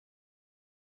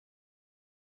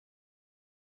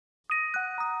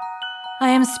I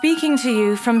am speaking to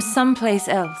you from someplace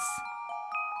else.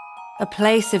 A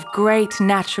place of great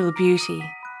natural beauty,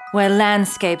 where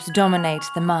landscapes dominate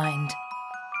the mind.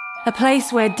 A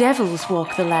place where devils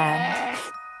walk the land,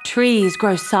 trees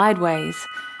grow sideways,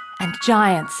 and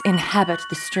giants inhabit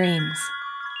the streams.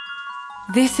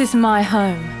 This is my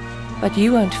home, but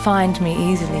you won't find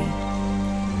me easily.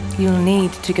 You'll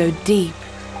need to go deep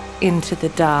into the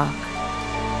dark.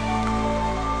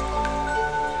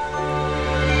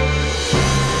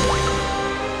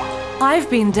 I've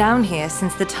been down here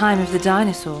since the time of the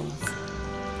dinosaurs.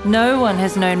 No one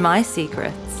has known my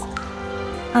secrets.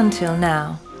 Until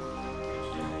now.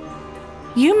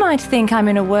 You might think I'm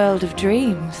in a world of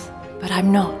dreams, but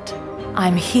I'm not.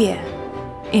 I'm here,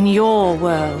 in your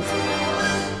world.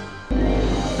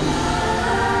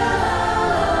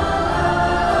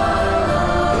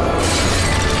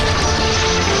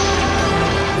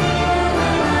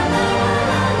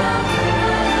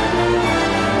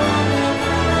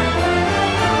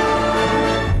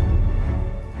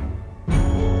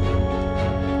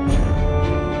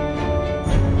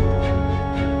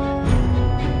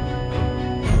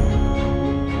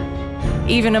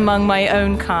 Even among my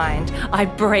own kind, I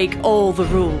break all the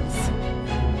rules.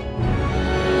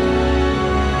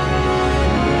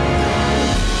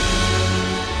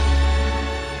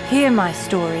 Hear my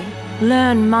story,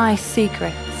 learn my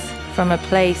secrets from a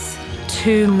place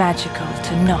too magical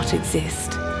to not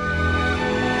exist.